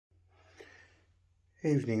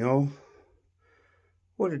Evening all.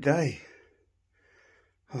 What a day.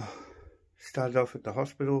 Started off at the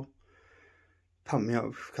hospital, pumped me up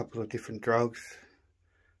with a couple of different drugs,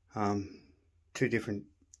 2 different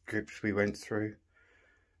drips we went through.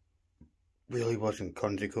 Really wasn't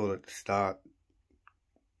conjugal at the start.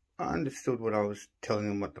 I understood what I was telling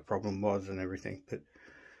them, what the problem was and everything, but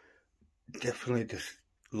definitely this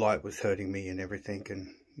light was hurting me and everything, and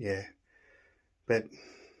yeah. But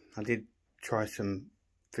I did try some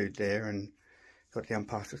food there and got down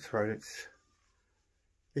past the throat. It's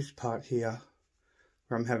this part here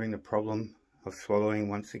where I'm having the problem of swallowing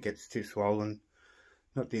once it gets too swollen.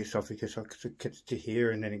 Not the esophagus, because it gets to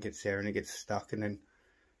here and then it gets there and it gets stuck, and then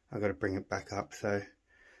I've got to bring it back up. So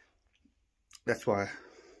that's why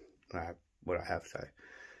I have what I have. So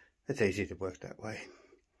it's easy to work that way.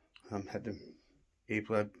 Had the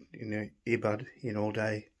earbud in all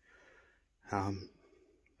day.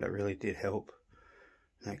 That really did help.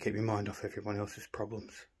 Keep your mind off everyone else's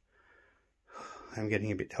problems. I'm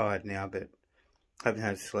getting a bit tired now, but I haven't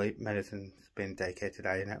had sleep. Madison's been daycare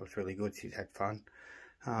today and that was really good. She's had fun.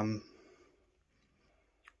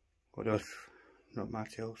 What else? Not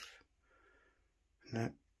much else. No.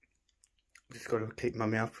 Just got to keep my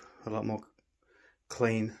mouth a lot more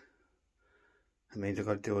clean. That means I've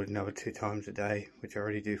got to do it another 2 times a day, which I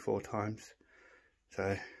already do 4 times.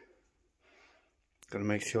 So, got to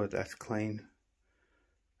make sure that's clean.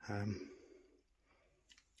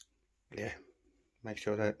 Yeah, make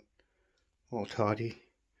sure that all tidy.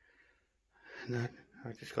 And that,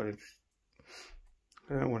 I just got to,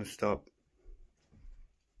 I don't want to stop.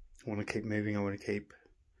 I want to keep moving. I want to keep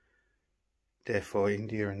there for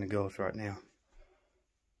India and the girls right now.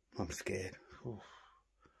 I'm scared. Oof.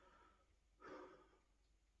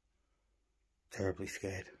 Terribly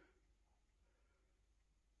scared.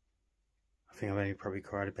 I think I've only probably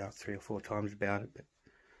cried about 3 or 4 times about it, but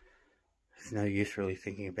there's no use really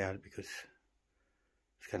thinking about it because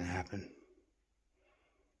it's going to happen.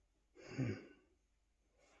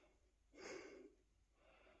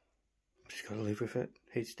 Just got to live with it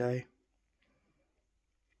each day.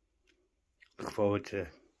 Look forward to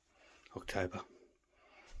October.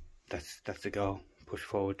 That's the goal. Push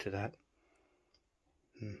forward to that.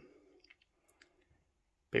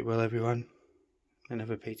 Be well, everyone, and have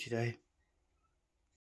a peachy day.